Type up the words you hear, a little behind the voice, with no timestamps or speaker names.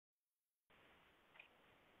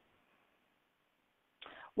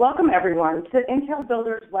Welcome everyone to Intel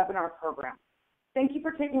Builders webinar program. Thank you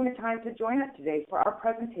for taking the time to join us today for our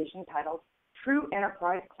presentation titled True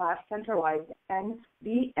Enterprise Class Centralized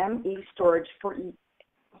NVMe Storage from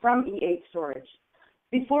E8 Storage.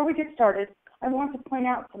 Before we get started, I want to point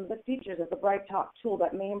out some of the features of the BrightTalk tool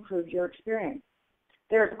that may improve your experience.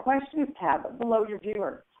 There is a questions tab below your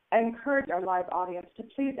viewer. I encourage our live audience to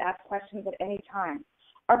please ask questions at any time.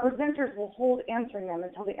 Our presenters will hold answering them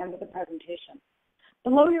until the end of the presentation.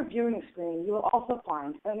 Below your viewing screen, you will also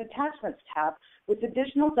find an Attachments tab with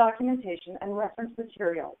additional documentation and reference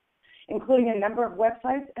materials, including a number of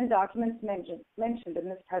websites and documents mentioned in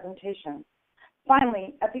this presentation.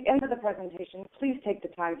 Finally, at the end of the presentation, please take the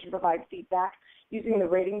time to provide feedback using the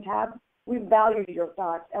rating tab. We value your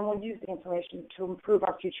thoughts and will use the information to improve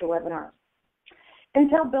our future webinars.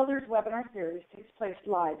 Intel Builders webinar series takes place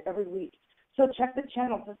live every week, so check the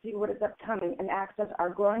channel to see what is upcoming and access our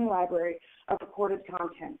growing library of recorded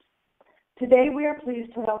content. Today, we are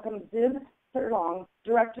pleased to welcome Ziv Serlong,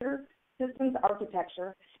 Director, Systems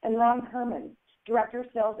Architecture, and Ron Herman, Director,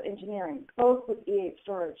 Sales Engineering, both with E8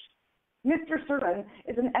 Storage. Mr. Serlong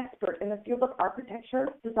is an expert in the field of architecture,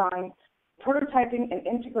 design, prototyping, and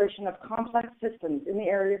integration of complex systems in the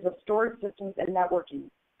areas of storage systems and networking.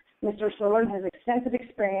 Mr. Serlong has extensive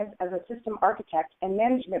experience as a system architect and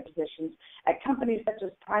management positions at companies such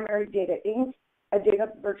as Primary Data Inc., a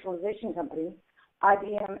data virtualization company,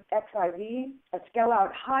 IBM XIV, a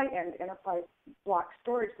scale-out high-end enterprise block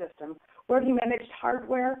storage system, where he managed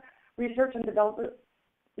hardware, research and development,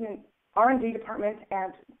 R&D department,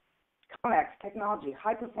 and CONEX technology,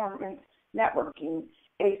 high-performance networking,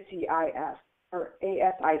 ACIS, or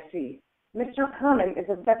ASIC. Mr. Herman is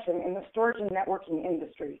a veteran in the storage and networking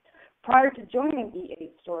industry. Prior to joining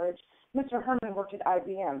E8 Storage, Mr. Herman worked at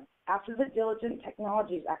IBM after the Diligent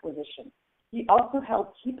Technologies acquisition. He also held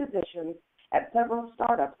key positions at several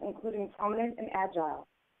startups, including Prominent and Agile,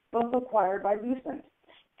 both acquired by Lucent,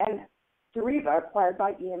 and Deriva, acquired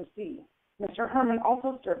by EMC. Mr. Herman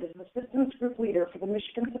also served as the systems group leader for the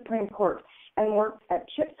Michigan Supreme Court and worked at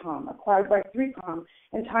Chipcom, acquired by 3Com,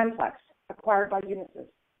 and Timeplex, acquired by Unisys.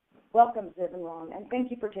 Welcome, Ziv and Ron, and thank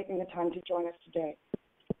you for taking the time to join us today.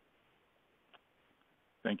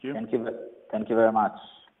 Thank you. Thank you very much.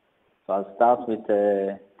 So I'll start with,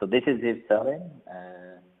 so this is Ziv Serlong.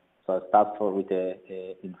 So I'll start with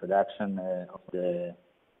the introduction of the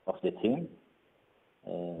team.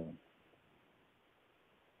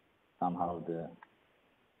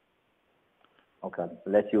 Okay,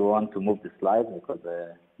 unless you want to move the slide because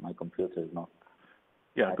my computer is not.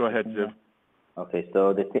 Yeah, go ahead, Ziv. Okay,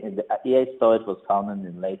 so the E8 Storage was founded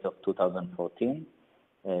in late of 2014.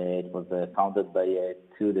 It was founded by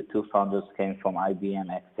the two founders came from IBM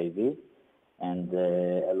XAV, and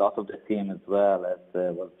a lot of the team as well, as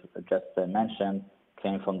was just mentioned,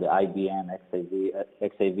 came from the IBM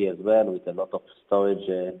XAV as well, with a lot of storage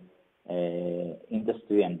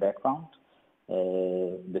industry and background.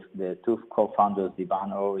 The two co-founders,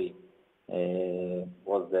 Ivan Ori,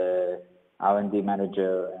 was the R&D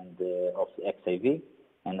manager of XAV,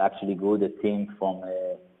 and actually grew the team from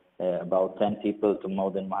about 10 people to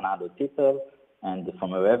more than 100 people. And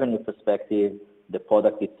from a revenue perspective, the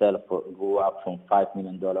product itself grew up from $5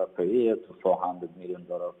 million per year to $400 million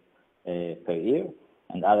per year.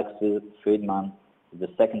 And Alex Friedman, the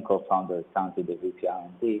second co-founder, currently the VP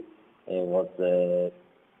R&D, was the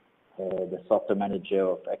software manager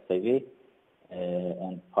of XAV.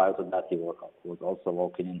 And prior to that, he was also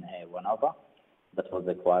working in Renova, that was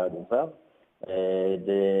acquired as well.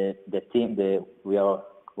 The team, we are.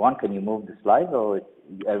 One, can you move the slide, or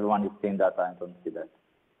everyone is seeing that? I don't see that.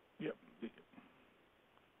 Yep.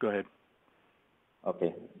 Go ahead.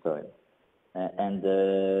 Okay, sorry. And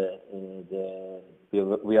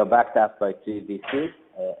we are backed up by three VCs: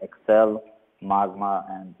 Excel, Magma,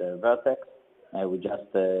 and Vertex. We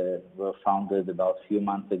just were founded about a few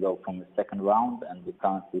months ago from the second round, and we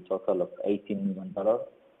currently total of $18 million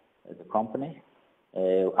as a company.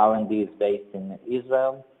 R&D is based in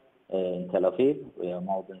Israel, in Tel Aviv. We are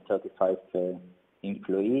more than 35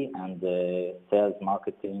 employees, and sales,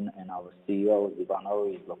 marketing, and our CEO, Ivan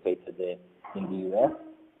Ori, is located in the US.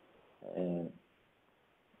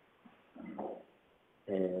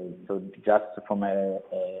 So just from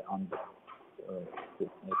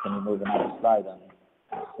can you move another slide?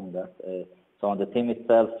 So on the team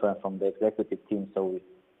itself, from the executive team, so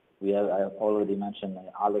we have, I already mentioned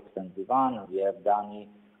Alex and Ivan. We have Danny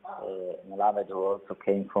Melamed, who also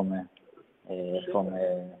came from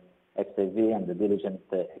XAV and the Diligent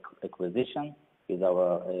acquisition. He's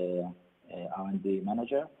our R&D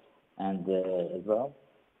manager, and as well.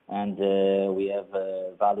 And we have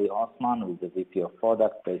Vali Osman, who is the VP of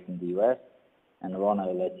Product based in the US. And Ron,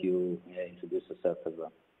 I'll let you introduce yourself as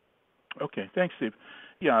well. Okay, thanks, Steve.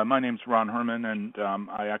 Yeah, my name's Ron Herman, and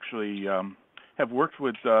I actually have worked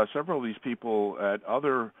with several of these people at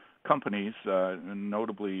other companies,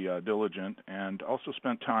 notably Diligent, and also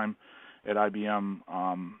spent time at IBM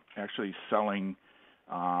actually selling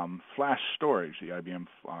flash storage, the IBM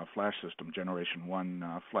flash system, Generation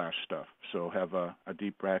 1 flash stuff. So have a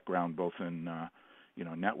deep background both in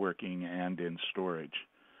networking and in storage.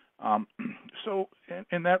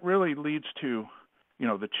 And that really leads to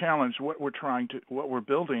the challenge, what we're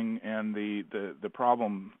building, and the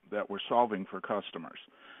problem that we're solving for customers.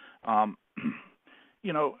 As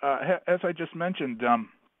I just mentioned,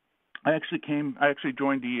 I actually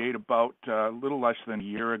joined E8 about a little less than a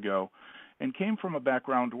year ago, and came from a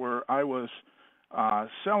background where I was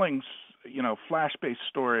selling, flash-based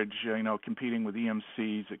storage, competing with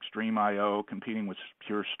EMC's Extreme IO, competing with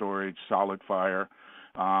Pure Storage, SolidFire,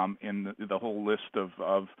 in the whole list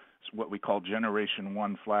of what we call Generation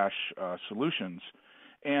 1 flash solutions.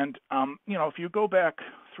 And, if you go back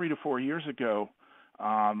 3 to 4 years ago,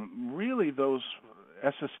 really those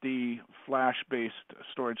SSD flash-based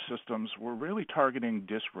storage systems were really targeting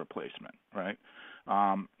disk replacement, right?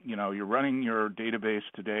 You're running your database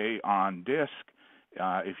today on disk.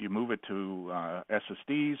 If you move it to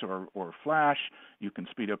SSDs or flash, you can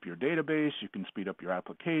speed up your database, you can speed up your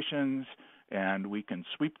applications, and we can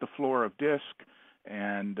sweep the floor of disk,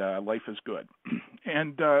 and life is good.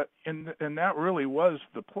 And that really was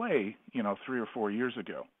the play, 3 or 4 years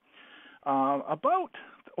ago. About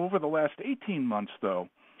over the last 18 months, though,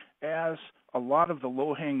 as a lot of the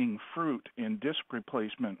low-hanging fruit in disk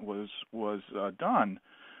replacement was done,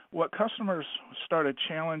 what customers started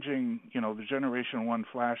challenging, the Generation 1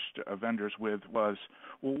 flash vendors with was,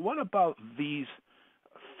 well, what about these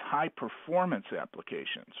high-performance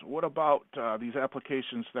applications? What about these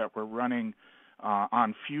applications that were running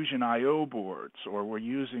on Fusion IO boards or were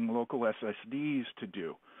using local SSDs to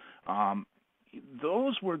do?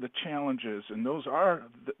 Those were the challenges, and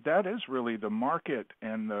that is really the market,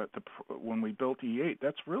 and when we built E8,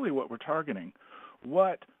 that's really what we're targeting.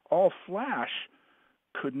 What all flash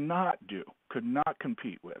could not do, could not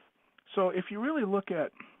compete with. So if you really look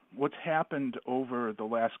at what's happened over the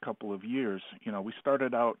last couple of years, we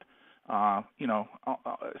started out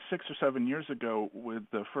 6 or 7 years ago with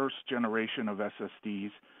the first generation of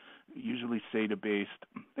SSDs, usually SATA-based.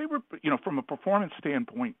 They were, from a performance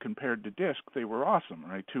standpoint compared to disk, they were awesome,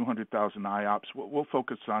 right? 200,000 IOPS. We'll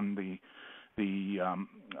focus on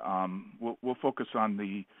we'll focus on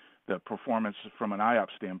the performance from an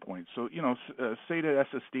IOPS standpoint. So, SATA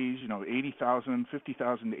SSDs, 80,000,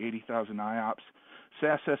 50,000 to 80,000 IOPS.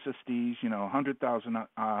 SAS SSDs, 100,000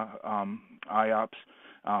 IOPS.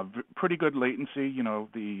 Pretty good latency,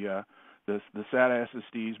 the SATA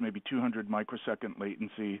SSDs, maybe 200 microsecond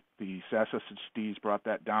latency. The SAS SSDs brought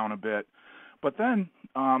that down a bit. But then,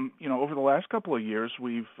 over the last couple of years,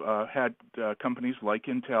 we've had companies like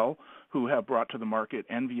Intel who have brought to the market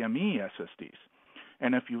NVMe SSDs.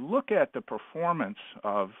 And if you look at the performance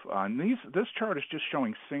of this chart is just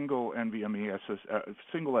showing single NVMe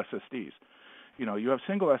single SSDs. You have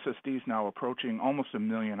single SSDs now approaching almost 1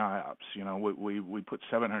 million IOPS. We put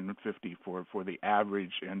 750 for the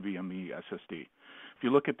average NVMe SSD. If you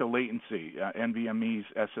look at the latency, NVMe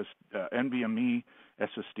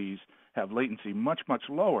SSDs have latency much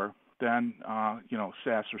lower than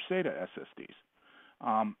SAS or SATA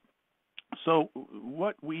SSDs. So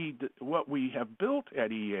what we have built at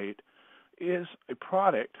E8 is a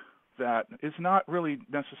product that is not really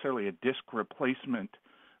necessarily a disk replacement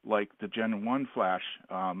like the Gen 1 flash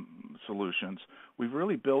solutions. We've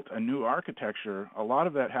really built a new architecture. A lot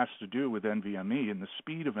of that has to do with NVMe and the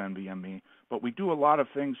speed of NVMe, but we do a lot of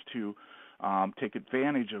things to take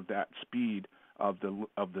advantage of that speed of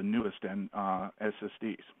the newest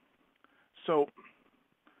SSDs. So,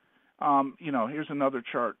 here's another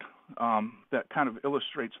chart that kind of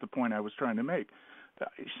illustrates the point I was trying to make.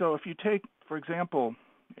 So if you take, for example,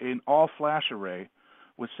 an all-flash array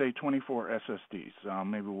with, say, 24 SSDs,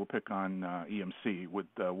 maybe we'll pick on EMC with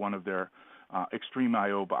one of their Extreme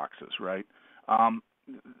IO boxes, right?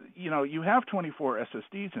 You have 24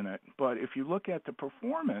 SSDs in it, but if you look at the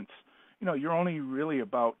performance, you're only really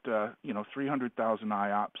about 300,000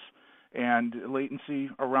 IOPS and latency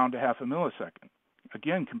around 0.5 millisecond.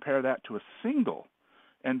 Again, compare that to a single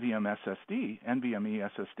NVMe SSD, and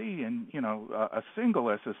a single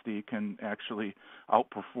SSD can actually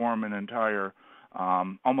outperform an entire,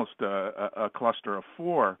 almost a cluster of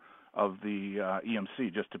 4 of the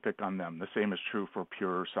EMC, just to pick on them. The same is true for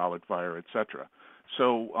Pure, SolidFire, etc.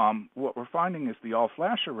 So what we're finding is the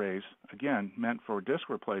all-flash arrays, again, meant for disk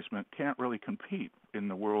replacement, can't really compete in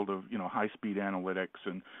the world of high-speed analytics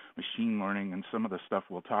and machine learning and some of the stuff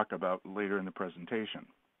we'll talk about later in the presentation.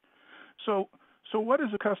 So what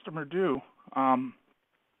does a customer do?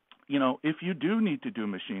 If you do need to do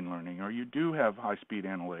machine learning or you do have high-speed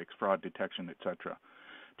analytics, fraud detection, etc.,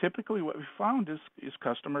 typically what we found is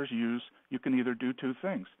customers you can either do two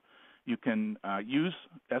things. You can use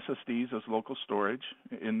SSDs as local storage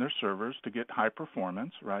in their servers to get high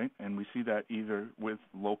performance, right? And we see that either with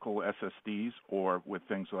local SSDs or with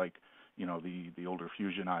things like, the older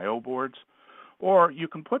Fusion I/O boards. Or you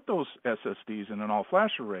can put those SSDs in an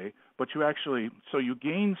all-flash array, but you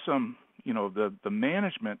gain some, the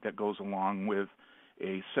management that goes along with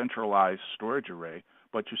a centralized storage array,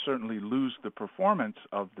 but you certainly lose the performance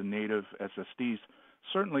of the native SSDs,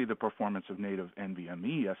 certainly the performance of native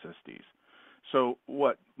NVMe SSDs. So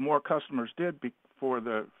what more customers did for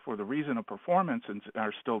the reason of performance and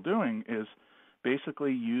are still doing is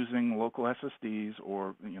basically using local SSDs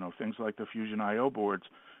or things like the Fusion I/O boards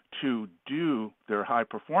to do their high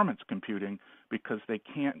performance computing, because they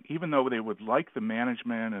can't, even though they would like the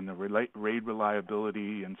management and the RAID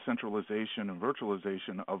reliability and centralization and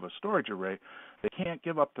virtualization of a storage array, they can't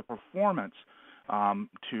give up the performance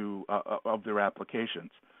of their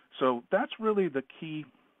applications. So that's really the key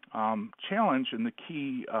challenge and the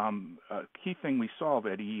key thing we solve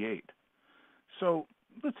at E8. So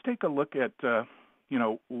let's take a look at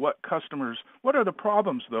what are the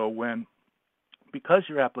problems though because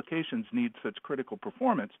your applications need such critical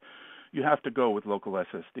performance, you have to go with local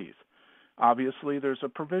SSDs. Obviously, there's a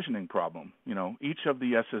provisioning problem. Each of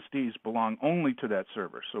the SSDs belong only to that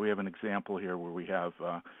server. So we have an example here where we have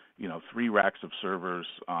 3 racks of servers,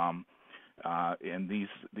 and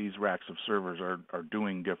these racks of servers are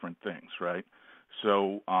doing different things, right?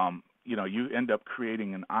 So you end up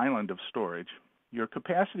creating an island of storage. Your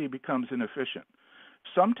capacity becomes inefficient.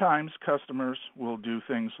 Sometimes customers will do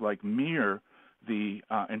things like mirror the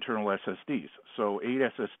internal SSDs. So 8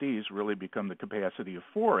 SSDs really become the capacity of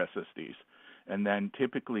 4 SSDs. And then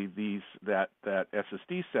typically that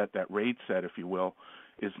SSD set, that RAID set, if you will,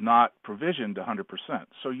 is not provisioned 100%.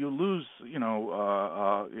 So you lose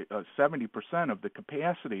 70% of the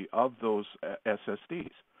capacity of those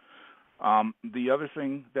SSDs. The other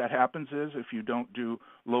thing that happens is if you don't do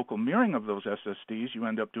local mirroring of those SSDs, you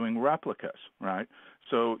end up doing replicas, right?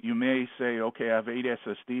 So you may say, okay, I have 8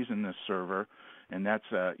 SSDs in this server, and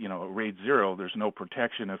that's a RAID 0. There's no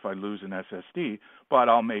protection if I lose an SSD, but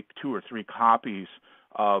I'll make 2 or 3 copies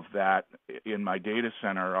of that in my data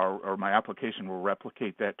center, or my application will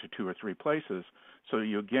replicate that to 2 or 3 places. So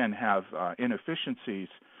you again have inefficiencies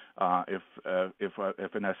if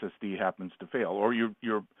an SSD happens to fail, or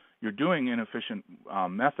you're doing inefficient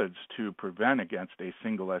methods to prevent against a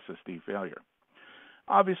single SSD failure.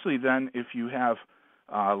 Obviously, then, if you have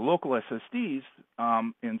local SSDs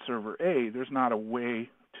in server A, there's not a way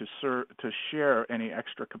to share any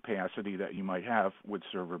extra capacity that you might have with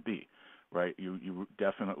server B, right? You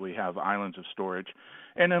definitely have islands of storage.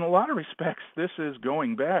 And in a lot of respects, this is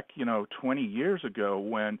going back, 20 years ago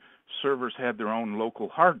when servers had their own local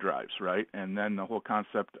hard drives, right? And then the whole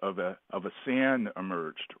concept of a SAN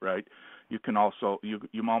emerged, right? You can also, you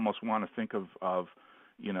almost want to think of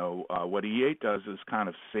what E8 does is kind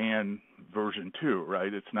of SAN version 2,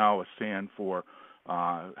 right? It's now a SAN for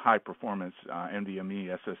high performance NVMe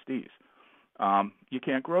SSDs. You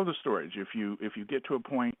can't grow the storage. If you get to a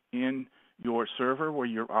point in your server where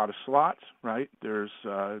you're out of slots, right, there's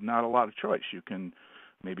not a lot of choice. You can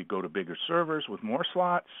maybe go to bigger servers with more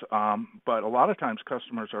slots, but a lot of times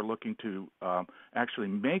customers are looking to actually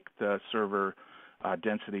make the server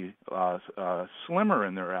density slimmer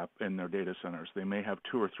in their data centers. They may have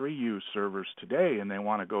 2 or 3U servers today, and they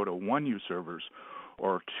want to go to 1U servers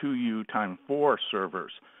or 2U times 4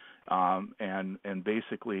 servers, and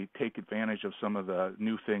basically take advantage of some of the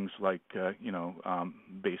new things like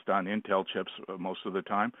based on Intel chips most of the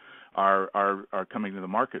time are coming to the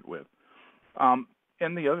market with.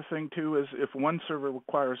 And the other thing too is if one server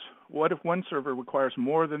requires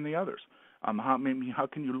more than the others? How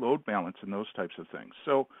can you load balance and those types of things?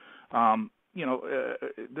 So,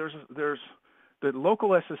 there's the local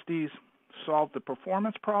SSDs solve the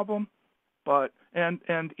performance problem, but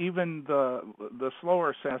and even the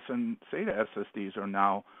slower SAS and SATA SSDs are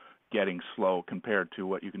now getting slow compared to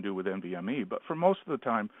what you can do with NVMe. But for most of the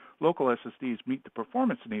time, local SSDs meet the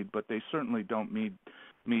performance need, but they certainly don't meet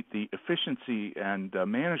the efficiency and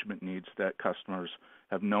management needs that customers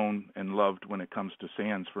have known and loved when it comes to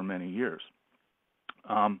SANs for many years.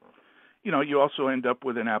 you also end up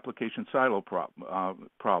with an application silo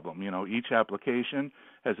problem. Each application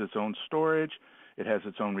has its own storage, it has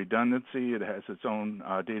its own redundancy, it has its own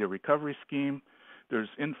data recovery scheme. There's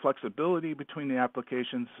inflexibility between the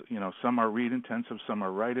applications. Some are read intensive, some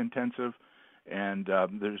are write intensive, and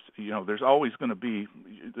there's always going to be,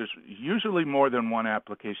 there's usually more than one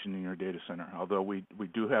application in your data center. Although we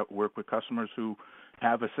do work with customers who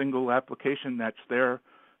have a single application that's their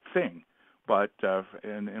thing. But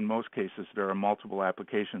in most cases, there are multiple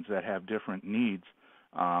applications that have different needs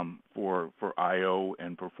for I/O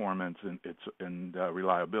and performance and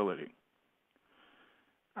reliability.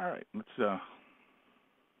 All right, let's.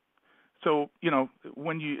 So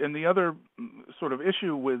and the other sort of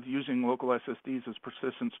issue with using local SSDs as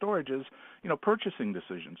persistent storage is purchasing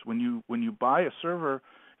decisions. When you buy a server,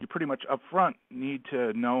 you pretty much upfront need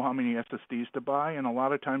to know how many SSDs to buy, and a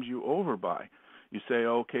lot of times you overbuy. You say,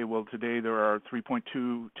 okay, well, today there are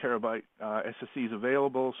 3.2 terabyte SSDs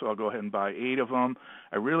available, so I'll go ahead and buy 8 of them.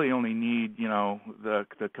 I really only need, the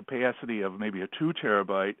capacity of maybe a 2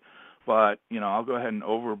 terabyte, but, I'll go ahead and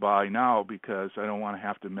overbuy now because I don't want to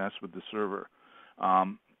have to mess with the server.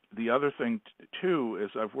 The other thing, too, is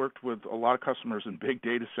I've worked with a lot of customers in big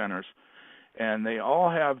data centers, and they all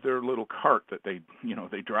have their little cart that they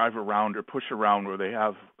drive around or push around, where they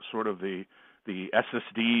have sort of the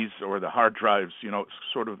SSDs or the hard drives,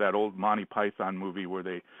 sort of that old Monty Python movie where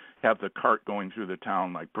they have the cart going through the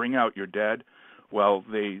town, like bring out your dead. Well,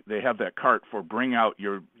 they have that cart for bring out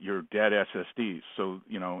your dead SSDs. So,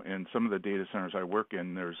 in some of the data centers I work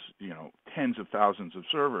in, there's, tens of thousands of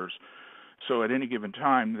servers. So at any given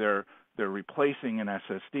time, they're replacing an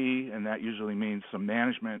SSD, and that usually means some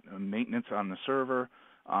management and maintenance on the server.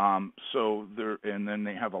 And then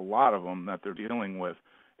they have a lot of them that they're dealing with.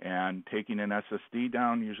 And taking an SSD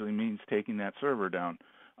down usually means taking that server down.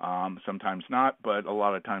 Sometimes not, but a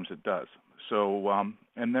lot of times it does. So,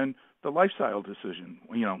 and then the lifestyle decision.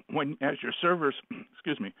 As your servers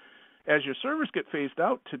get phased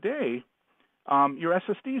out today, your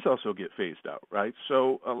SSDs also get phased out, right?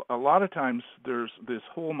 So a lot of times there's this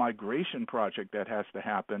whole migration project that has to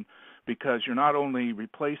happen, because you're not only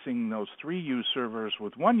replacing those 3U servers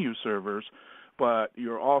with 1U servers, but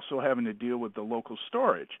you're also having to deal with the local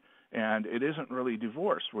storage. And it isn't really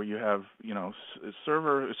divorced, where you have,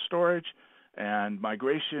 server storage, and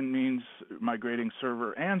migration means migrating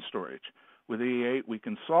server and storage. With E8, we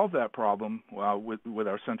can solve that problem with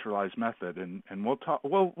our centralized method, and we'll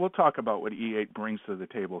talk about what E8 brings to the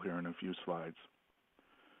table here in a few slides.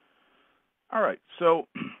 All right, so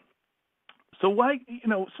why,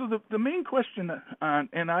 so the main question,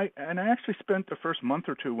 and I actually spent the first month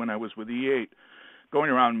or two when I was with E8 going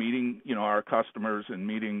around meeting, our customers and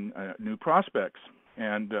meeting new prospects.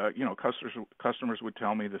 And, customers would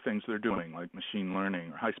tell me the things they're doing, like machine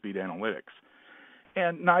learning or high-speed analytics.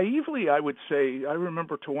 And naively, I would say, I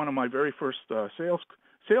remember to one of my very first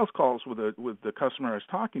sales calls with the customer I was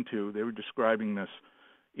talking to, they were describing this,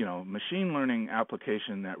 machine learning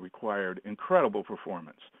application that required incredible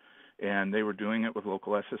performance. And they were doing it with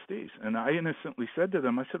local SSDs. And I innocently said to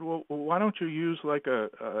them, I said, well, why don't you use like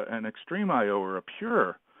an Extreme IO or a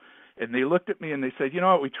Pure? And they looked at me and they said,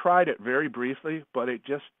 we tried it very briefly, but it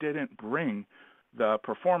just didn't bring the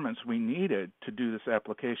performance we needed to do this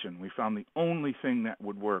application. We found the only thing that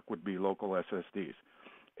would work would be local SSDs.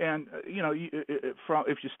 And,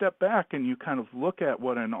 if you step back and you kind of look at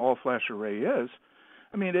what an all-flash array is,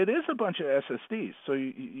 I mean, it is a bunch of SSDs. So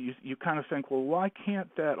you kind of think, well, why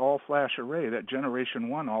can't that all-flash array, that Generation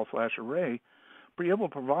 1 all-flash array, be able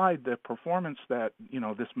to provide the performance that,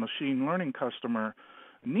 this machine learning customer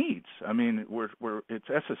needs? I mean, it's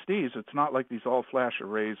SSDs. It's not like these all-flash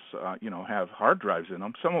arrays, have hard drives in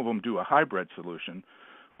them. Some of them do a hybrid solution.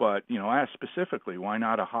 But, ask specifically, why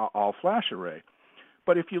not a all-flash array?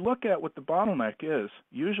 But if you look at what the bottleneck is,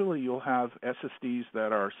 usually you'll have SSDs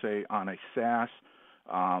that are, say, on a SAS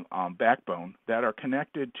backbone that are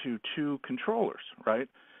connected to 2 controllers, right?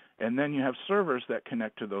 And then you have servers that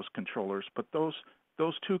connect to those controllers, but those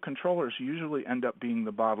 2 controllers usually end up being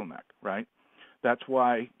the bottleneck, right? That's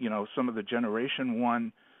why, some of the Generation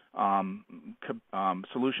 1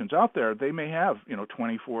 solutions out there, they may have,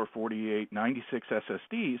 24, 48, 96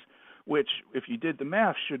 SSDs, which, if you did the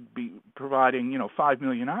math, should be providing, 5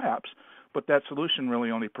 million IOPS, but that solution really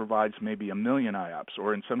only provides maybe 1 million IOPS,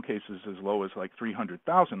 or in some cases as low as like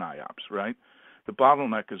 300,000 IOPS, right? The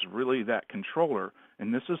bottleneck is really that controller,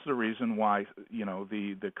 and this is the reason why,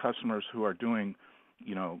 the customers who are doing,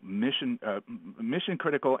 mission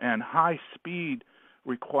critical and high speed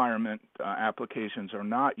requirement applications are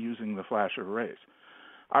not using the flash arrays.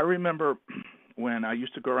 I remember when I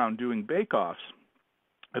used to go around doing bake-offs,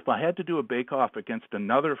 If I had to do a bake-off against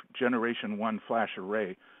another Generation 1 flash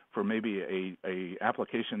array for maybe a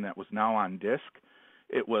application that was now on disk,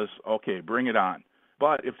 it was, okay, bring it on.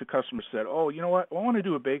 But if the customer said, oh, you know what, I want to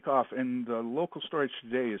do a bake-off and the local storage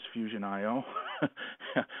today is Fusion IO,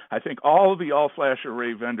 I think all of the all-flash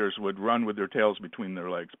array vendors would run with their tails between their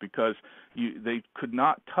legs because they could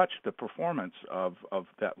not touch the performance of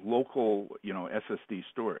that local, SSD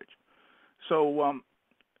storage. So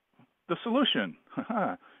the solution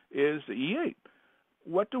is the E8.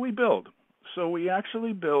 What do we build? So we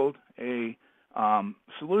actually build a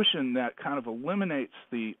solution that kind of eliminates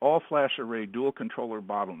the all-flash array dual controller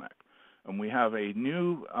bottleneck. And we have a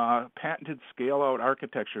new patented scale-out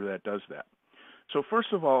architecture that does that. So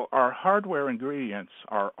first of all, our hardware ingredients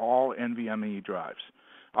are all NVMe drives.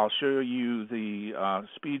 I'll show you the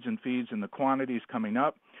speeds and feeds and the quantities coming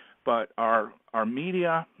up, but our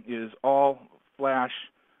media is all flash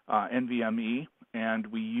NVMe, and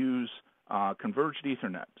we use converged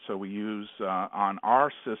Ethernet. So we use on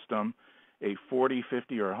our system a 40,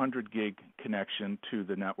 50, or 100 gig connection to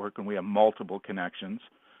the network, and we have multiple connections,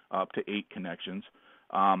 up to 8 connections.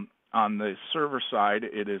 On the server side,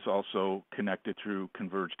 it is also connected through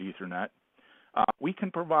converged Ethernet. We can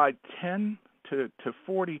provide 10 to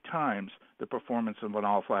 40 times the performance of an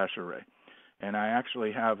all-flash array. And I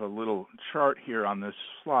actually have a little chart here on this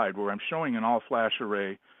slide where I'm showing an all-flash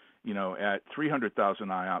array, at 300,000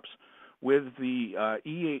 IOPS. With the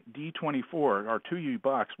E8 D24, our 2U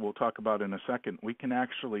box we'll talk about in a second, we can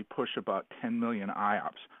actually push about 10 million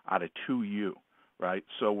IOPS out of 2U, right?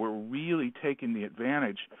 So we're really taking the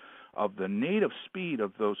advantage of the native speed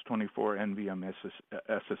of those 24 NVMe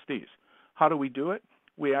SSDs. How do we do it?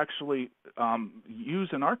 We actually use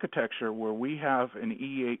an architecture where we have an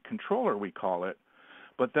E8 controller, we call it,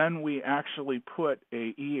 but then we actually put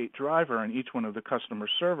a E8 driver in each one of the customer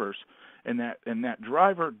servers, and that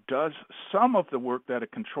driver does some of the work that a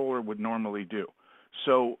controller would normally do.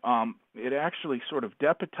 So it actually sort of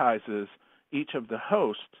deputizes each of the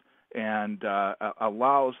hosts and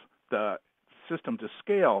allows the system to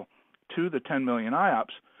scale to the 10 million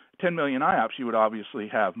IOPS. 10 million IOPS, you would obviously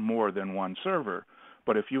have more than one server.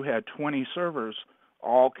 But if you had 20 servers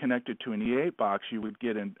all connected to an E8 box, you would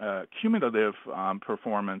get a cumulative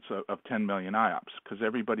performance of 10 million IOPS because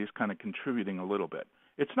everybody's kind of contributing a little bit.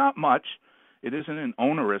 It's not much. It isn't an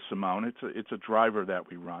onerous amount. It's a driver that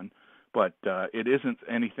we run, but it isn't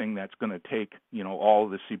anything that's going to take all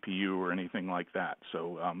of the CPU or anything like that.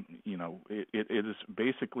 So it is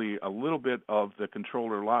basically a little bit of the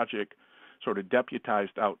controller logic sort of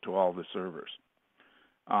deputized out to all the servers.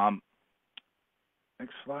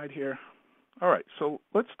 Next slide here. All right, so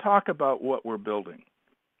let's talk about what we're building.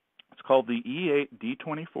 It's called the E8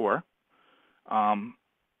 D24.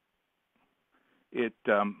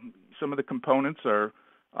 Some of the components are,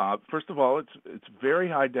 first of all, it's very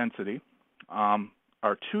high density.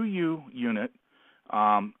 Our 2U unit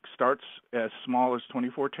starts as small as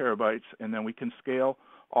 24 terabytes, and then we can scale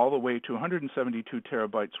all the way to 172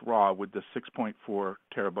 terabytes raw with the 6.4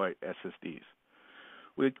 terabyte SSDs.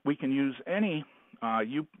 We can use any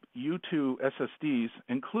U2 SSDs,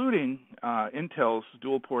 including Intel's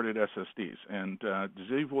dual-ported SSDs. And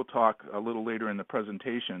Ziv will talk a little later in the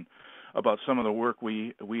presentation about some of the work we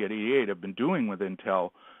at E8 have been doing with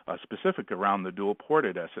Intel, specific around the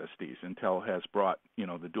dual-ported SSDs. Intel has brought,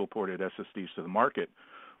 the dual-ported SSDs to the market.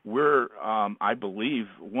 We're, I believe,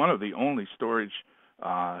 one of the only storage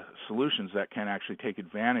solutions that can actually take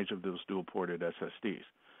advantage of those dual-ported SSDs.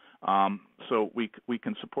 So we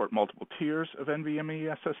can support multiple tiers of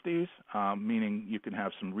NVMe SSDs, meaning you can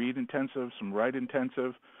have some read-intensive, some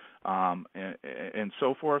write-intensive, and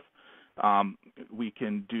so forth. We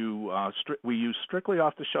can do we use strictly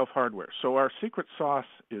off-the-shelf hardware. So our secret sauce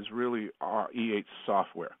is really our E8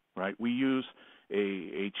 software, right? We use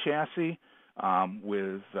a chassis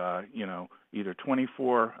with either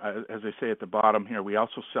 24, as I say at the bottom here. We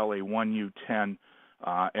also sell a 1U10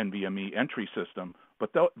 NVMe entry system.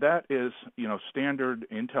 But that is, standard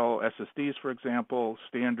Intel SSDs, for example,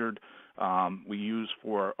 standard we use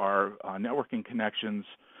for our networking connections,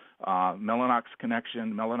 Mellanox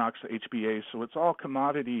connection, Mellanox HBA. So it's all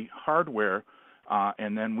commodity hardware,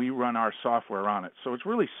 and then we run our software on it. So it's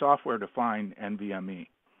really software-defined NVMe.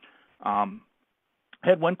 I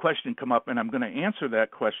had one question come up, and I'm going to answer that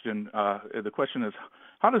question. The question is,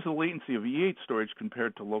 how does the latency of E8 storage compare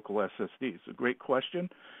to local SSDs? It's a great question.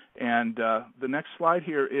 And the next slide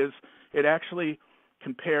here is it actually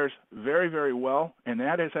compares very, very well, and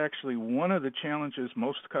that is actually one of the challenges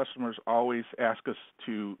most customers always ask us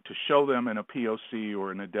to show them in a POC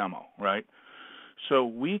or in a demo, right? So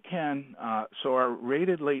we can, so our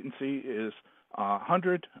rated latency is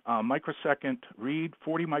 100 microsecond read,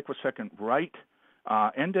 40 microsecond write,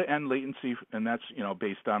 end-to-end latency, and that's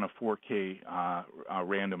based on a 4K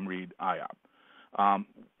random read IOP.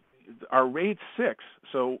 Our RAID 6,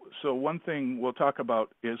 so one thing we'll talk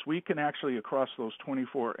about is we can actually, across those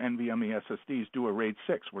 24 NVMe SSDs, do a RAID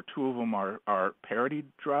 6, where 2 of them are parity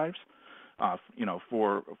drives,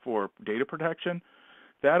 for data protection.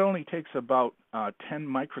 That only takes about 10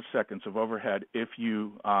 microseconds of overhead if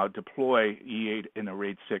you deploy E8 in a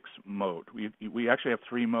RAID 6 mode. We actually have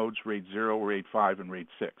 3 modes: RAID 0, RAID 5, and RAID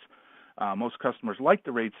 6. Most customers like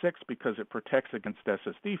the RAID 6 because it protects against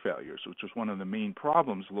SSD failures, which is one of the main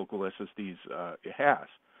problems local SSDs has.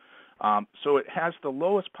 So it has the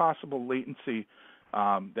lowest possible latency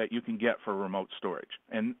that you can get for remote storage.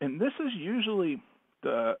 And this is usually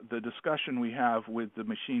the discussion we have with the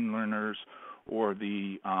machine learners or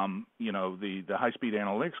the high-speed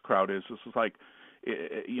analytics crowd. This is like,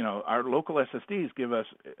 our local SSDs give us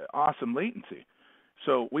awesome latency.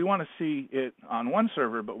 So we want to see it on one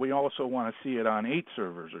server, but we also want to see it on 8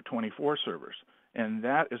 servers or 24 servers. And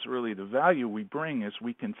that is really the value we bring, is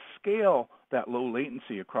we can scale that low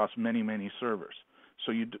latency across many, many servers.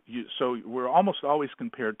 So we're almost always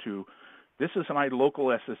compared to, this is my local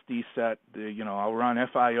SSD set, I'll run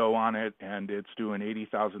FIO on it, and it's doing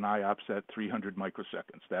 80,000 IOPS at 300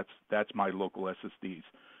 microseconds. That's my local SSDs.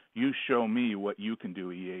 You show me what you can do,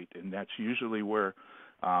 E8, and that's usually where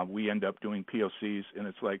we end up doing POCs, and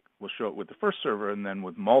it's like we'll show it with the first server and then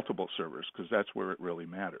with multiple servers, because that's where it really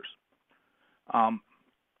matters.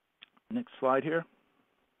 Next slide here.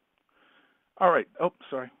 All right. Oh,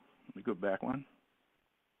 sorry. Let me go back one.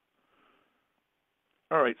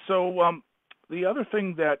 All right. So the other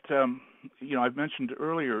thing that I've mentioned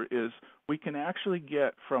earlier is we can actually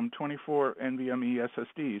get from 24 NVMe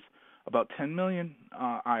SSDs about 10 million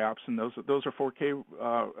IOPS, and those are 4K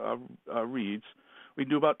reads. We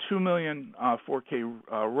do about 2 million 4K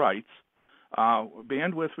writes.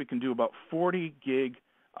 Bandwidth, we can do about 40 gig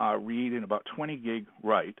read and about 20 gig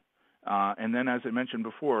write. And then, as I mentioned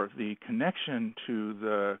before, the connection to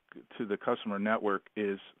the customer network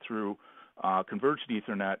is through converged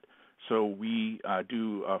Ethernet. So we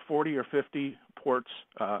do 40 or 50 ports,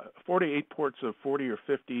 48 ports of 40 or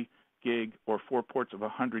 50 gig, or 4 ports of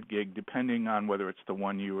 100 gig, depending on whether it's the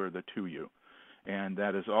 1U or the 2U. And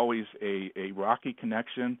that is always a rocky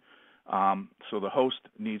connection. So the host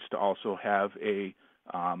needs to also have a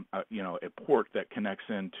port that connects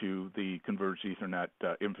into the converged Ethernet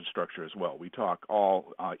infrastructure as well. We talk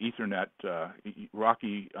all Ethernet,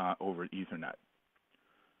 rocky over Ethernet.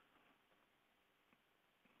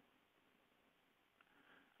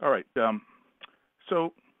 All right.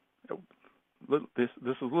 So this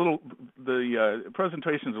is a little. The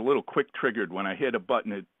presentation is a little quick triggered. When I hit a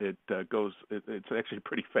button, it goes. It's actually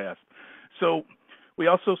pretty fast. So we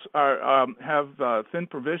also have thin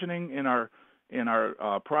provisioning in our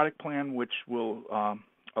product plan, which will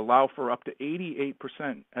allow for up to 88%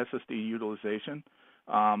 SSD utilization.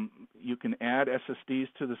 You can add SSDs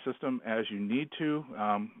to the system as you need to.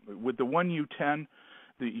 With the 1U10,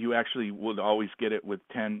 you actually would always get it with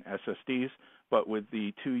 10 SSDs, but with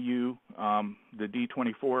the 2U, the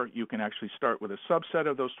D24, you can actually start with a subset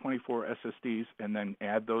of those 24 SSDs and then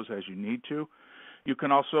add those as you need to. You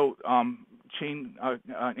can also chain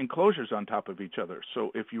enclosures on top of each other.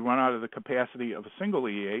 So if you run out of the capacity of a single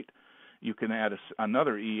E8, you can add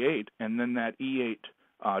another E8, and then that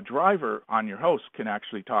E8 driver on your host can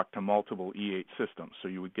actually talk to multiple E8 systems. So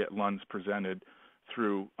you would get LUNs presented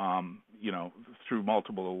through through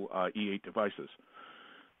multiple E8 devices.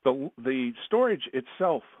 The storage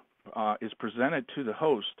itself is presented to the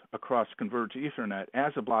host across converged Ethernet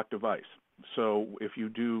as a block device. So if you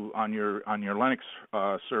do on your Linux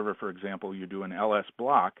server, for example, you do an ls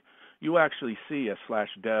block, you actually see a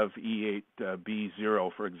 /dev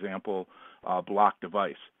E8B0, for example, block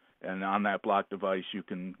device. And on that block device, you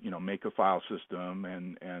can make a file system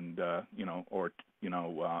and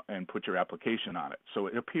put your application on it. So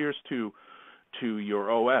it appears to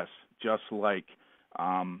your OS just like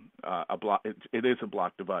a block. It is a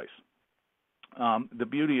block device. The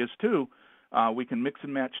beauty is too, we can mix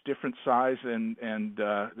and match different size and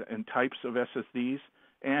types of SSDs.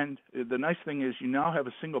 And the nice thing is you now have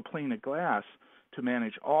a single pane of glass to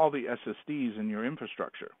manage all the SSDs in your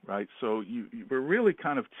infrastructure, right? So we're really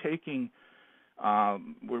kind of taking,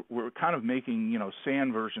 we're kind of making,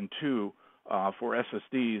 SAN version 2 for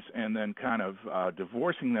SSDs, and then kind of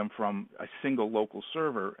divorcing them from a single local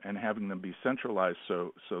server and having them be centralized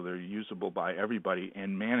so they're usable by everybody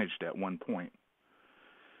and managed at one point.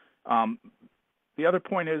 the other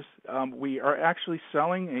point is we are actually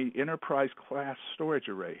selling a enterprise class storage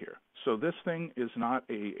array here. So this thing is not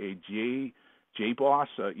a JBOS,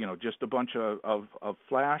 just a bunch of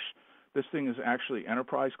flash. This thing is actually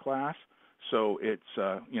enterprise class. So it's,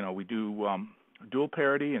 we do dual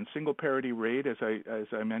parity and single parity RAID, as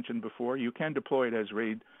I mentioned before. You can deploy it as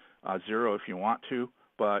RAID 0 if you want to,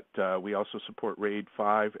 but we also support RAID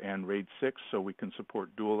 5 and RAID 6, so we can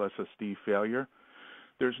support dual SSD failure.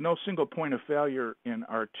 There's no single point of failure in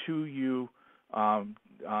our 2U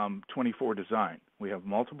 24 design. We have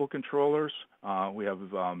multiple controllers. We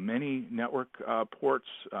have many network ports.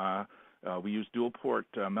 We use dual port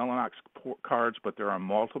Mellanox cards, but there are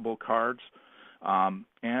multiple cards.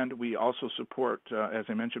 And we also support, as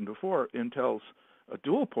I mentioned before, Intel's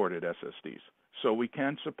dual ported SSDs. So we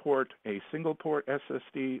can support a single port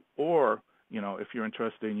SSD, or if you're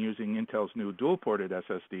interested in using Intel's new dual ported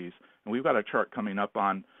SSDs, and we've got a chart coming up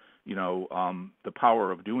on the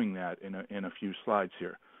power of doing that in a few slides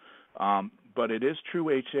here. But it is true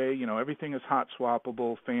HA. Everything is hot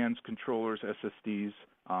swappable. Fans, controllers, SSDs.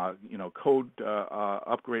 Code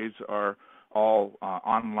upgrades are all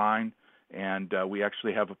online, and we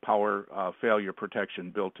actually have a power failure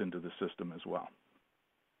protection built into the system as well.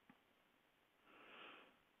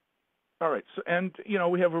 All right, so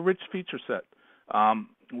we have a rich feature set.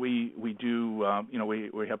 We do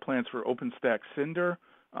we have plans for OpenStack Cinder,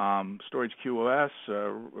 storage QoS,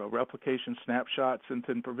 replication snapshots, and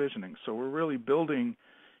thin provisioning. So we're really building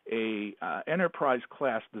a enterprise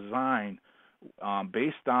class design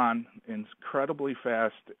based on incredibly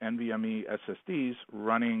fast NVMe SSDs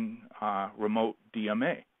running remote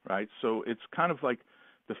DMA, right? So it's kind of like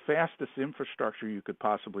the fastest infrastructure you could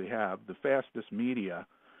possibly have, the fastest media,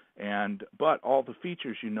 but all the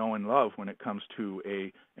features you know and love when it comes to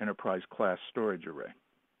a enterprise class storage array.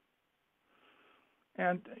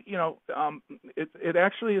 And it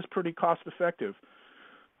actually is pretty cost effective.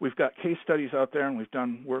 We've got case studies out there, and we've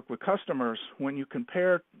done work with customers. When you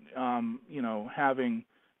compare, having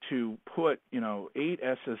to put, 8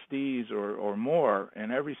 SSDs or more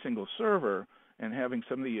in every single server, and having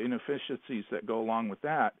some of the inefficiencies that go along with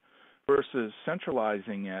that, versus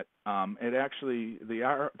centralizing it, it actually the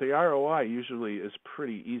ROI usually is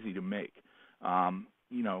pretty easy to make.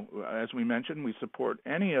 As we mentioned, we support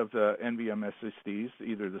any of the NVMe SSDs,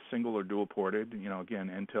 either the single or dual ported. Again,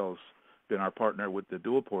 Intel's been our partner with the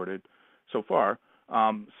dual ported so far.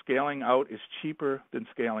 Scaling out is cheaper than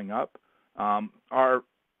scaling up. Our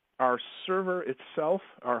server itself,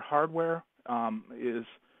 our hardware,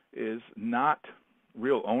 is not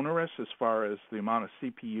real onerous as far as the amount of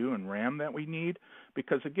CPU and RAM that we need,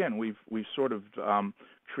 because again, we've sort of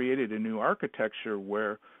created a new architecture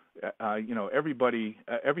where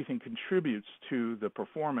everything contributes to the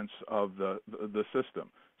performance of the system.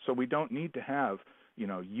 So we don't need to have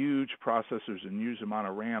huge processors and huge amount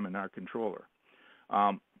of RAM in our controller.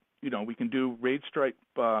 We can do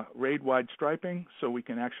RAID-wide striping, so we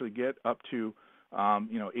can actually get up to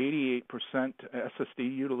 88% SSD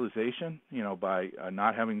utilization, by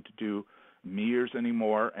not having to do mirrors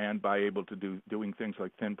anymore, and by able to doing things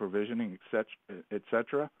like thin provisioning, et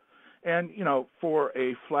cetera. And for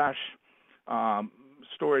a flash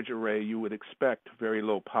storage array, you would expect very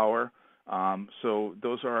low power. So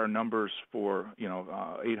those are our numbers for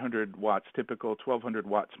 800 watts typical, 1200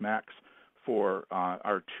 watts max for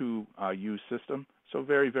our 2U system. So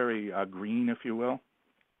very, very green, if you will.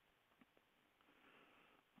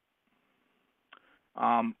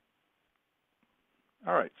 All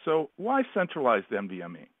right, so why centralized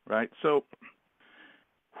NVMe, right? So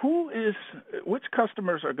which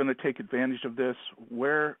customers are going to take advantage of this?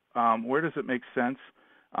 Where does it make sense?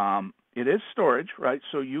 It is storage, right?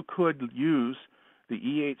 So you could use the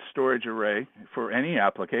E8 storage array for any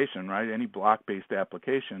application, right? Any block-based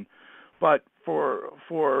application. But for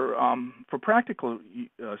practical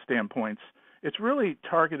standpoints, it's really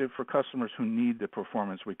targeted for customers who need the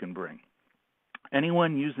performance we can bring.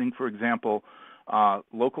 Anyone using, for example,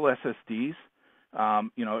 local SSDs,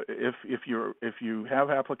 if you have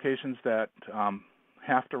applications that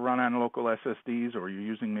have to run on local SSDs, or you're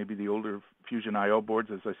using maybe the older Fusion IO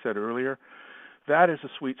boards, as I said earlier, that is a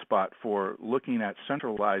sweet spot for looking at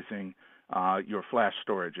centralizing your flash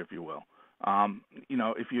storage, if you will.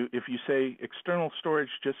 If you say external storage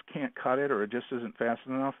just can't cut it, or it just isn't fast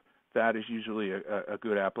enough, that is usually a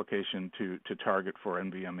good application to target for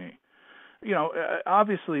NVMe.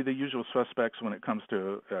 Obviously the usual suspects when it comes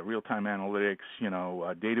to real-time analytics,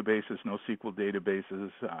 databases, NoSQL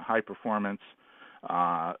databases, high performance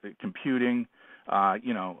computing,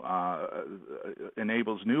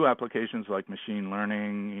 enables new applications like machine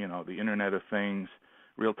learning, the Internet of Things,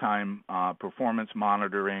 real-time performance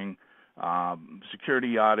monitoring,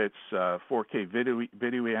 security audits, 4K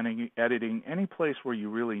video editing, any place where you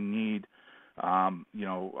really need a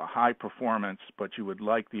high performance, but you would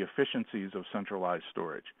like the efficiencies of centralized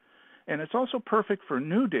storage. And it's also perfect for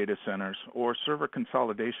new data centers or server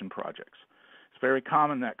consolidation projects. It's very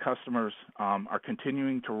common that customers are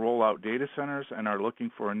continuing to roll out data centers and are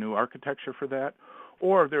looking for a new architecture for that,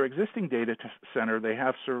 or their existing data center, they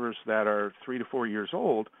have servers that are 3 to 4 years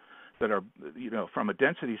old that are, from a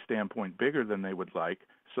density standpoint, bigger than they would like,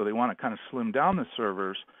 so they want to kind of slim down the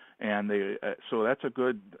servers, and so that's a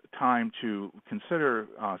good time to consider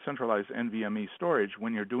centralized NVMe storage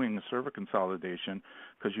when you're doing the server consolidation,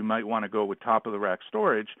 because you might want to go with top-of-the-rack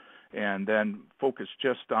storage and then focus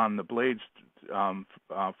just on the blades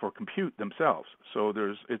for compute themselves. So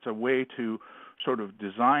it's a way to sort of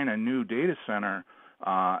design a new data center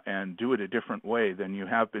and do it a different way than you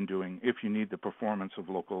have been doing if you need the performance of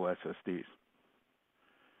local SSDs.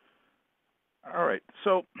 All right,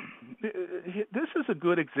 so this is a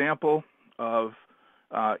good example of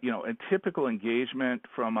a typical engagement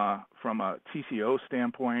from a TCO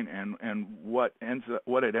standpoint and what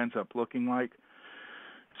it ends up looking like.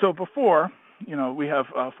 So before, we have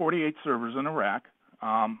 48 servers in a rack.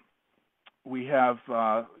 We have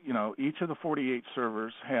each of the 48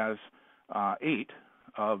 servers has 8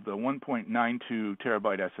 of the 1.92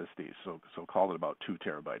 terabyte SSDs, so call it about 2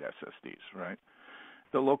 terabyte SSDs, right?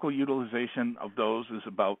 The local utilization of those is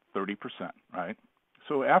about 30%, right?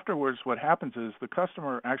 So afterwards, what happens is the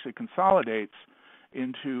customer actually consolidates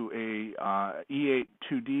into a E8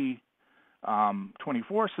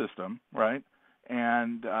 D24 system, right?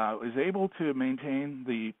 And is able to maintain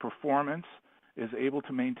the performance, is able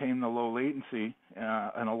to maintain the low latency,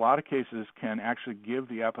 in a lot of cases can actually give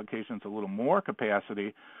the applications a little more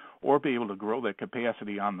capacity or be able to grow that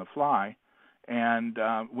capacity on the fly. And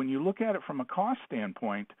when you look at it from a cost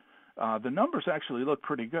standpoint, the numbers actually look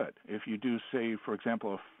pretty good. If you do, say, for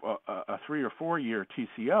example, a 3 or 4 year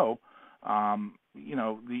TCO, the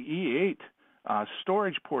E8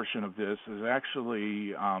 storage portion of this is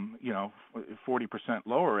actually, 40%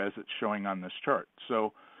 lower as it's showing on this chart.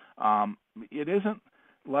 So it isn't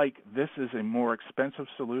like this is a more expensive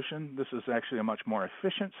solution. This is actually a much more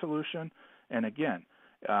efficient solution. And again,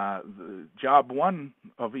 the job one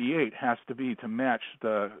of E8 has to be to match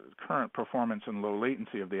the current performance and low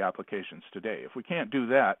latency of the applications today. If we can't do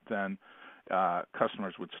that, then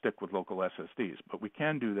customers would stick with local SSDs. But we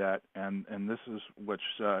can do that, and this is what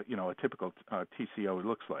a typical TCO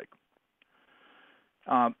looks like.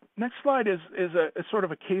 Next slide is a sort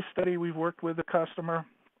of a case study we've worked with a customer.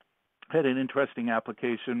 Had an interesting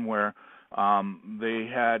application where they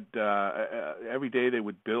had every day they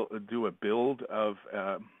would do a build of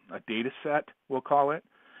a data set, we'll call it,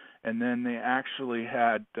 and then they actually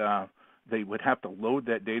had they would have to load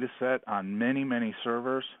that data set on many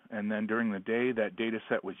servers, and then during the day that data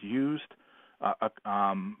set was used.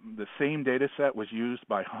 The same data set was used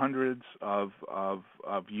by hundreds of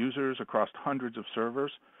users across hundreds of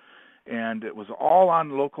servers, and it was all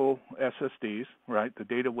on local SSDs, right? The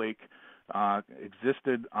data lake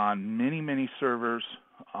existed on many servers,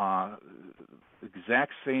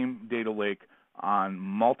 exact same data lake on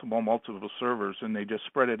multiple servers, and they just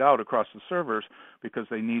spread it out across the servers because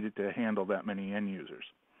they needed to handle that many end users.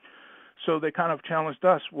 So they kind of challenged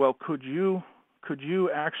us, well, could you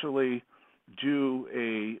actually do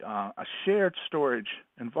a shared storage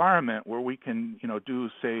environment where we can, do,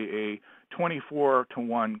 say, a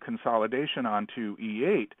 24-to-1 consolidation onto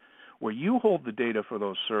E8, where you hold the data for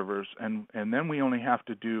those servers, and then we only have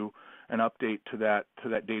to do an update to that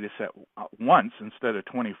data set once instead of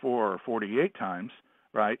 24 or 48 times,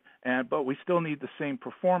 right? But we still need the same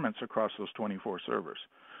performance across those 24 servers.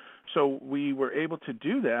 So we were able to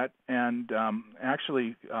do that, and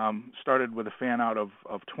actually started with a fan out of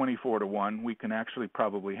 24-to-1. We can actually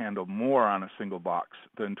probably handle more on a single box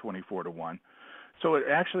than 24-to-1. So it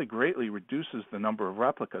actually greatly reduces the number of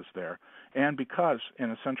replicas there. And because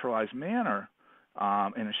in a centralized manner,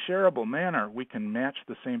 in a shareable manner, we can match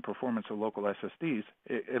the same performance of local SSDs,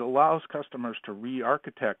 it allows customers to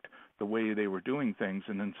re-architect the way they were doing things,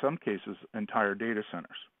 and in some cases, entire data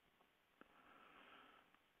centers.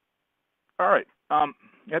 All right.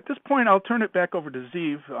 At this point, I'll turn it back over to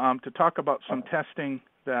Ziv to talk about some testing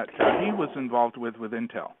that he was involved with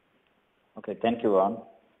Intel. Okay, thank you, Ron.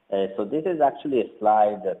 So this is actually a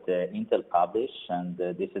slide that Intel published, and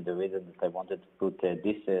this is the reason that I wanted to put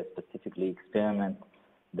this specifically experiment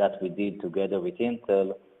that we did together with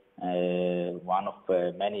Intel. One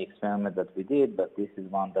of many experiments that we did, but this is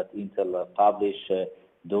one that Intel published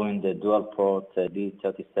during the dual-port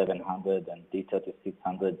D3700 and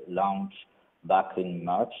D3600 launch back in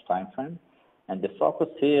March timeframe. And the focus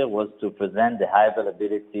here was to present the high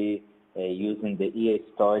availability using the E8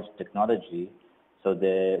 storage technology. So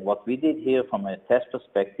what we did here from a test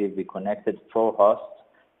perspective, we connected 4 hosts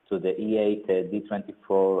to the E8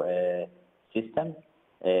 D24 system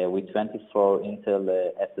with 24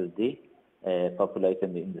 Intel SSD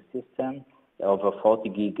populated in the system, over 40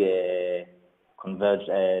 gig converged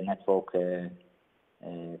network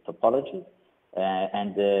topology.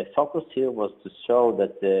 And the focus here was to show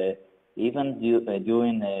that even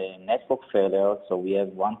during a network failure, so we have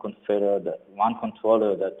one controller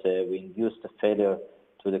that we induced a failure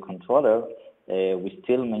to the controller, we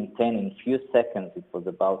still maintain in few seconds, it was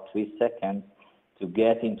about 3 seconds, to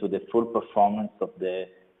get into the full performance of the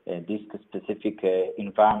disk-specific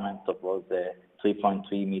environment of those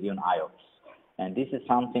 3.3 million IOPS. And this is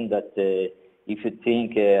something that if you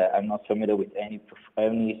think, I'm not familiar with any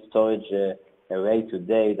storage array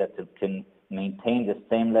today that can maintain the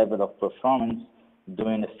same level of performance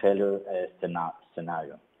during a failure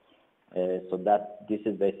scenario. So this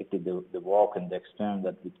is basically the work and the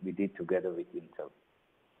experiment that we did together with Intel.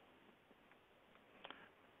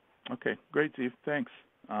 Okay, great, Ziv. Thanks.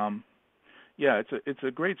 Yeah, it's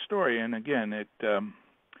a great story, and again, it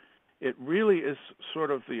really is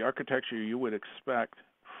sort of the architecture you would expect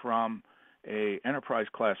from a enterprise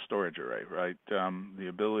class storage array, right? The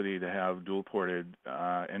ability to have dual-ported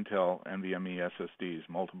Intel NVMe SSDs,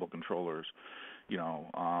 multiple controllers,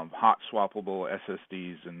 hot swappable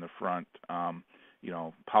SSDs in the front,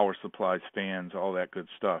 power supplies, fans, all that good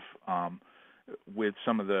stuff. With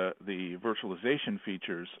some of the virtualization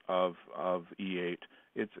features of E8,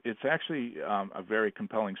 it's actually a very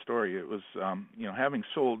compelling story. It was, having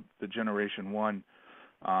sold the Generation 1,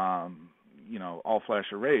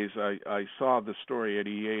 all-flash arrays, I saw the story at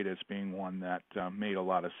E8 as being one that made a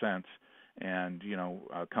lot of sense. And,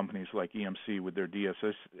 companies like EMC with their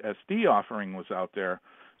SSD offering was out there.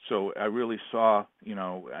 So I really saw,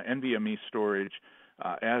 NVMe storage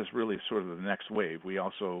as really sort of the next wave. We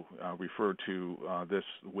also refer to this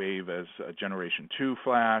wave as Generation 2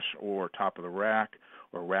 flash or top of the rack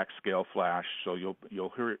or rack scale flash. So you'll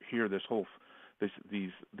hear these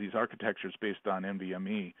architectures based on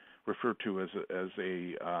NVMe referred to as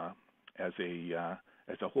a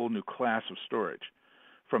whole new class of storage.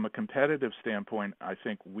 From a competitive standpoint, I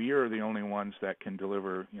think we are the only ones that can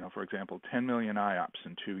deliver, for example, 10 million IOPS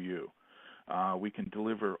in 2U. We can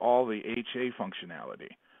deliver all the HA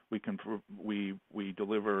functionality. We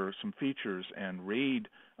deliver some features and RAID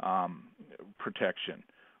protection.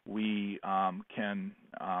 We can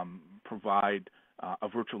provide a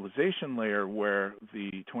virtualization layer where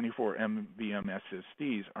the 24 NVMe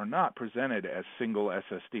SSDs are not presented as single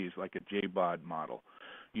SSDs like a JBOD model.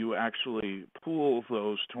 You actually pool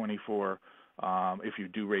those 24. If you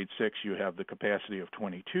do RAID 6, you have the capacity of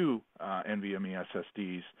 22 NVMe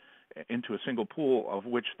SSDs into a single pool, of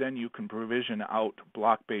which then you can provision out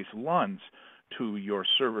block-based LUNs to your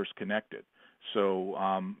servers connected. So,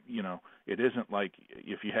 it isn't like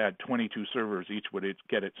if you had 22 servers, each would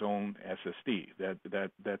get its own SSD.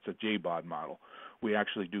 That's a JBOD model. We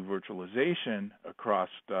actually do virtualization across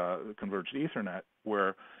converged Ethernet,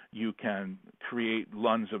 where you can create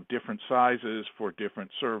LUNs of different sizes for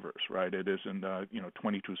different servers, right? It isn't,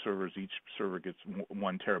 22 servers, each server gets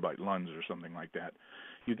 1 terabyte LUNs or something like that.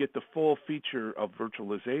 You get the full feature of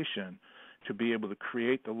virtualization to be able to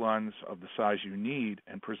create the LUNs of the size you need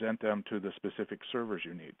and present them to the specific servers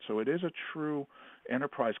you need. So it is a true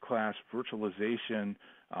enterprise class virtualization,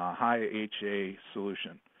 high HA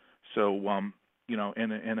solution. So,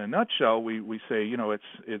 in a nutshell, we say,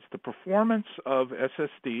 it's the performance of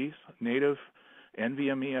SSDs, native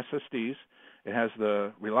NVMe SSDs. It has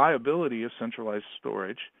the reliability of centralized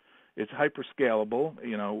storage. It's hyperscalable.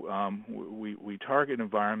 We target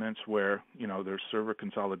environments where, there's server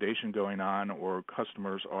consolidation going on or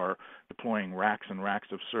customers are deploying racks and racks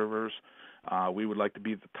of servers. We would like to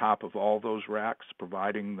be at the top of all those racks,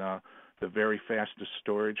 providing the very fastest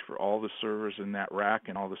storage for all the servers in that rack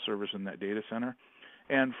and all the servers in that data center.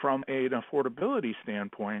 And from an affordability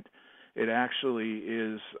standpoint, it actually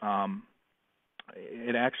is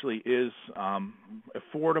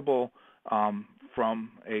affordable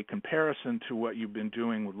from a comparison to what you've been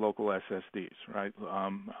doing with local SSDs, right?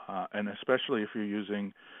 And especially if you're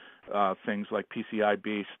using things like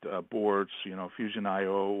PCI-based boards, Fusion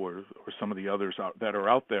IO or some of the others that are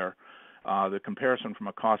out there, the comparison from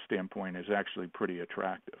a cost standpoint is actually pretty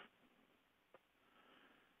attractive.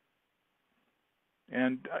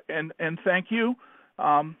 And thank you.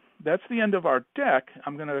 that's the end of our deck.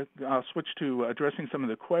 I'm going to switch to addressing some of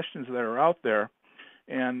the questions that are out there.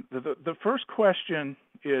 And the first question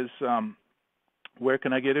is, where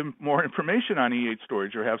can I get more information on E8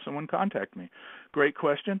 Storage or have someone contact me? Great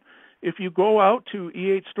question. If you go out to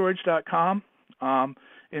e8storage.com,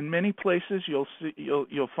 in many places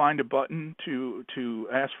you'll find a button to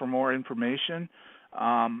ask for more information.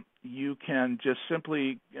 You can just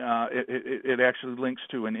simply it actually links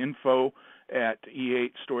to an info at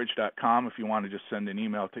e8storage.com. If you want to just send an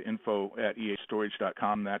email to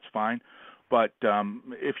info@e8storage.com, that's fine. But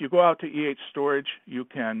if you go out to E8 Storage, you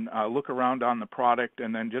can look around on the product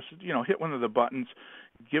and then just hit one of the buttons,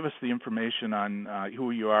 give us the information on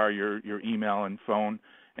who you are, your email and phone,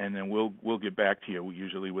 and then we'll get back to you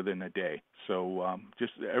usually within a day. So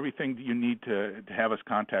just everything you need to have us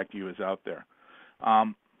contact you is out there.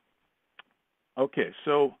 Okay,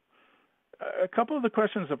 so a couple of the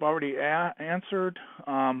questions I've already answered.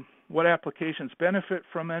 What applications benefit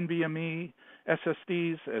from NVMe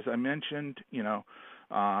SSDs? As I mentioned,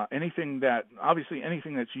 anything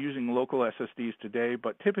that's using local SSDs today,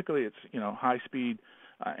 but typically it's high-speed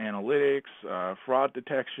analytics, fraud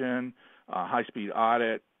detection, high-speed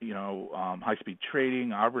audit, high-speed trading,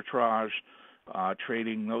 arbitrage,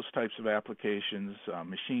 trading, those types of applications,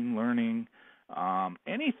 machine learning,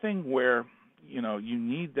 anything where you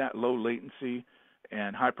need that low latency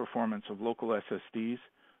and high performance of local SSDs,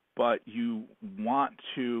 but you want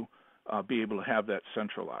to be able to have that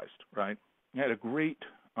centralized, right? I had a great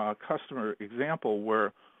customer example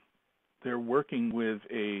where they're working with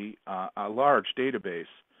a large database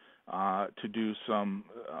to do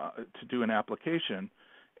an application,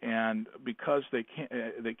 and because they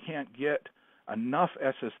can't get enough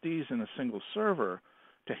SSDs in a single server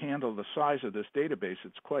to handle the size of this database,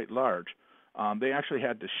 it's quite large. They actually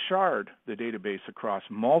had to shard the database across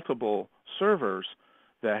multiple servers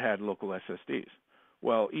that had local SSDs.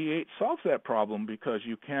 Well, E8 solves that problem because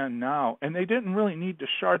you can now, and they didn't really need to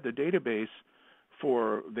shard the database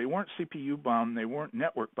they weren't CPU bound, they weren't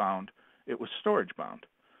network bound, it was storage bound.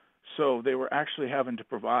 So they were actually having to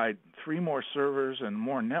provide 3 more servers and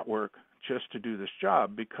more network just to do this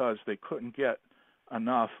job because they couldn't get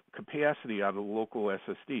enough capacity out of the local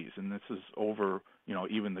SSDs, and this is over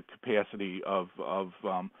even the capacity of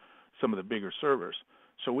some of the bigger servers.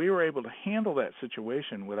 So we were able to handle that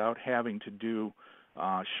situation without having to do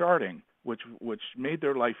sharding, which made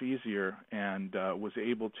their life easier and was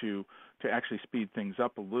able to actually speed things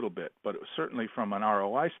up a little bit. But it was certainly from an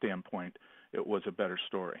ROI standpoint, it was a better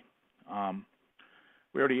story.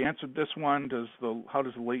 We already answered this one. How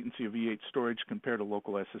does the latency of E8 storage compare to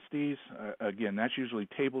local SSDs? Again, that's usually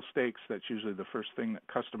table stakes. That's usually the first thing that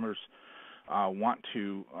customers want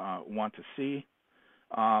to see.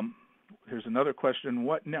 Here's another question.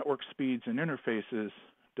 What network speeds and interfaces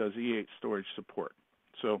does E8 storage support?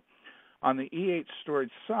 So on the E8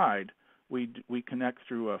 storage side, we connect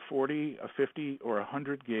through a 40, a 50, or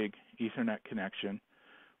 100 gig Ethernet connection.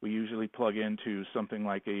 We usually plug into something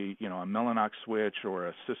like a Mellanox switch or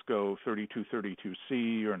a Cisco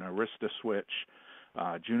 3232C or an Arista switch,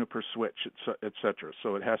 Juniper switch, etc.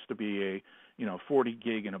 So it has to be a 40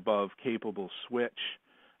 gig and above capable switch.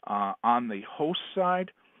 On the host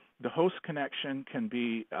side, the host connection can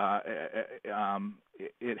be so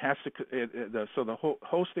the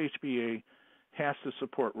host HBA has to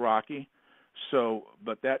support Rocky.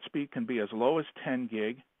 But that speed can be as low as 10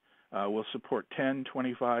 gig. We'll support 10,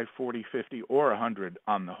 25, 40, 50, or 100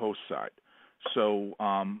 on the host side. So,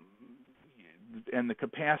 and the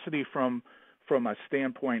capacity from a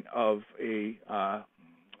standpoint of a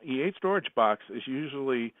E8 storage box is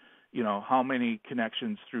usually, how many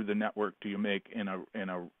connections through the network do you make in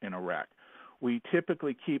a rack? We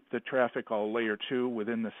typically keep the traffic all layer 2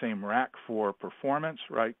 within the same rack for performance,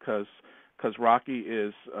 right? Because Rocky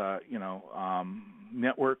is,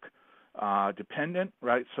 network dependent,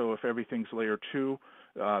 right? So if everything's layer 2,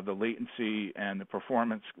 the latency and the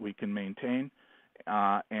performance we can maintain,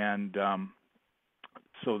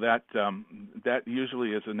 so that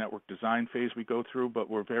usually is a network design phase we go through, but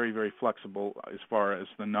we're very, very flexible as far as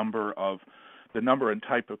the number and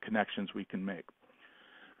type of connections we can make.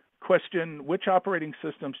 Question, which operating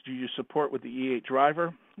systems do you support with the E8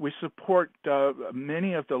 driver? We support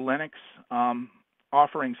many of the Linux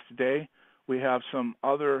offerings today. We have some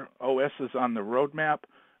other OSs on the roadmap,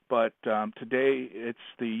 but today it's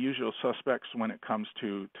the usual suspects when it comes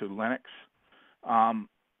to Linux.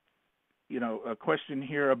 A question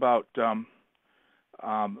here about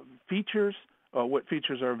features, what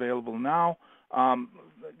features are available now.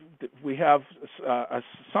 We have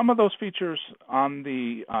some of those features on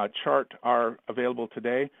the chart are available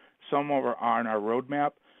today. Some are on our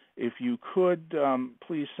roadmap. If you could,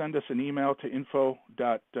 please send us an email to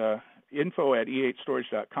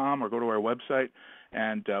info@e8storage.com or go to our website,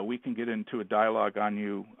 and we can get into a dialogue on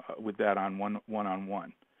you with that on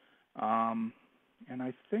one-on-one. And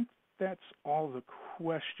I think that's all the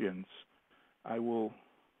questions. We'll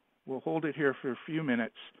hold it here for a few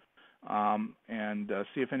minutes and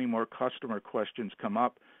see if any more customer questions come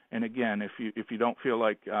up. And again, if you don't feel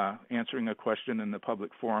like answering a question in the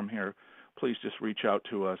public forum here, please just reach out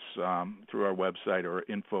to us through our website or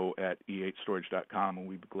info@e8storage.com, and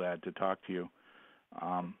we'd be glad to talk to you.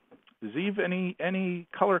 Zeev, any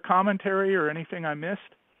color commentary or anything I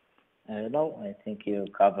missed? No, I think you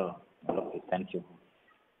cover all of it. Thank you.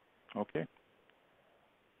 Okay.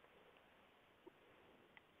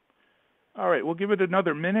 All right, we'll give it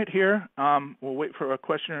another minute here. We'll wait for a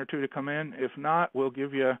question or two to come in. If not, we'll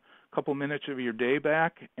give you a couple minutes of your day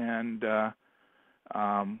back, and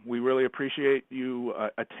we really appreciate you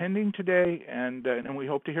attending today, and we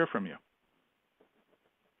hope to hear from you.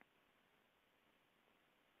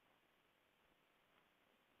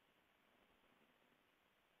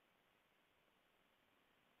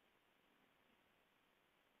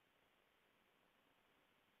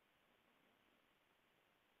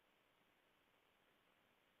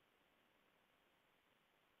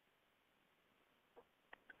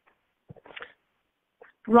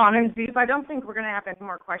 Ron and Zeev, I don't think we're going to have any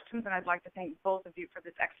more questions, and I'd like to thank both of you for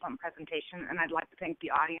this excellent presentation, and I'd like to thank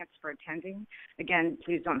the audience for attending. Again,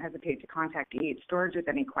 please don't hesitate to contact E8 Storage with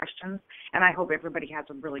any questions, and I hope everybody has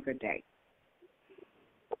a really good day.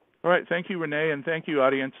 All right, thank you, Renee, and thank you,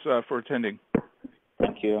 audience, for attending.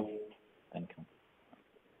 Thank you. Thank you.